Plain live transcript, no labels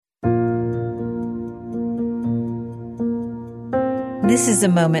This is a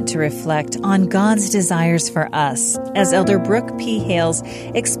moment to reflect on God's desires for us, as Elder Brook P. Hales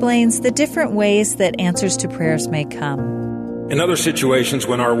explains the different ways that answers to prayers may come. In other situations,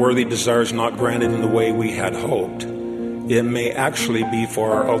 when our worthy desire is not granted in the way we had hoped, it may actually be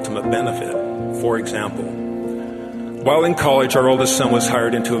for our ultimate benefit. For example, while in college, our oldest son was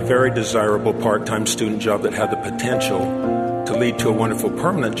hired into a very desirable part-time student job that had the potential to lead to a wonderful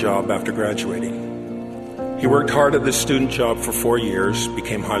permanent job after graduating. He worked hard at this student job for 4 years,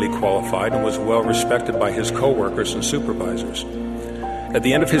 became highly qualified, and was well respected by his co-workers and supervisors. At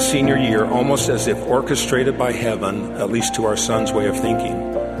the end of his senior year, almost as if orchestrated by heaven, at least to our son's way of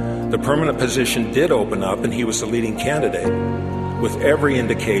thinking, the permanent position did open up and he was the leading candidate, with every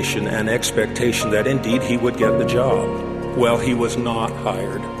indication and expectation that indeed he would get the job. Well, he was not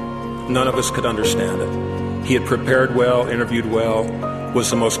hired. None of us could understand it. He had prepared well, interviewed well, was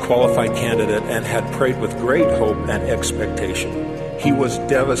the most qualified candidate, and had prayed with great hope and expectation. He was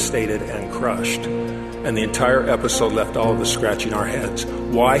devastated and crushed, and the entire episode left all of us scratching our heads.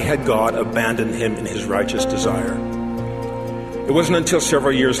 Why had God abandoned him in his righteous desire? It wasn't until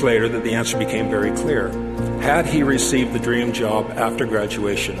several years later that the answer became very clear. Had he received the dream job after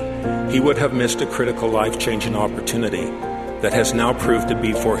graduation, he would have missed a critical life-changing opportunity that has now proved to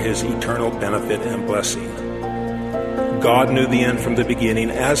be for his eternal benefit and blessing. God knew the end from the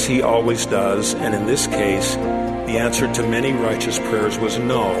beginning, as he always does, and in this case, the answer to many righteous prayers was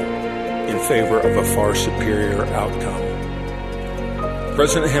no, in favor of a far superior outcome.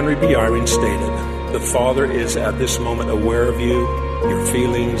 President Henry B. Eyring stated, "The Father is at this moment aware of you, your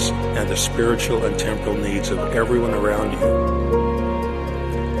feelings, and the spiritual and temporal needs of everyone around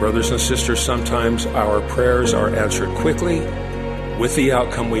you." Brothers and sisters, sometimes our prayers are answered quickly with the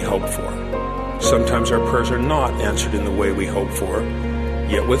outcome we hope for. Sometimes our prayers are not answered in the way we hope for,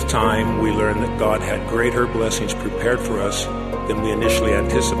 yet with time we learn that God had greater blessings prepared for us than we initially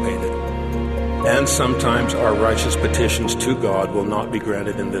anticipated. And sometimes our righteous petitions to God will not be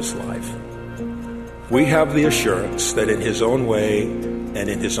granted in this life. We have the assurance that in his own way and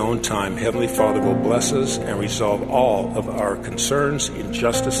in his own time, Heavenly Father will bless us and resolve all of our concerns,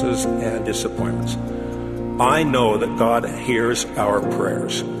 injustices, and disappointments. I know that God hears our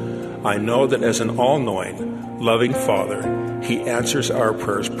prayers. I know that as an all-knowing, loving Father, he answers our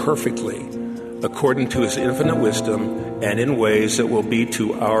prayers perfectly, according to his infinite wisdom and in ways that will be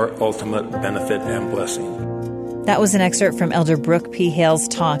to our ultimate benefit and blessing. That was an excerpt from Elder Brook P. Hales'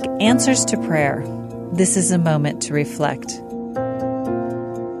 talk, Answers to Prayer. This is a moment to reflect.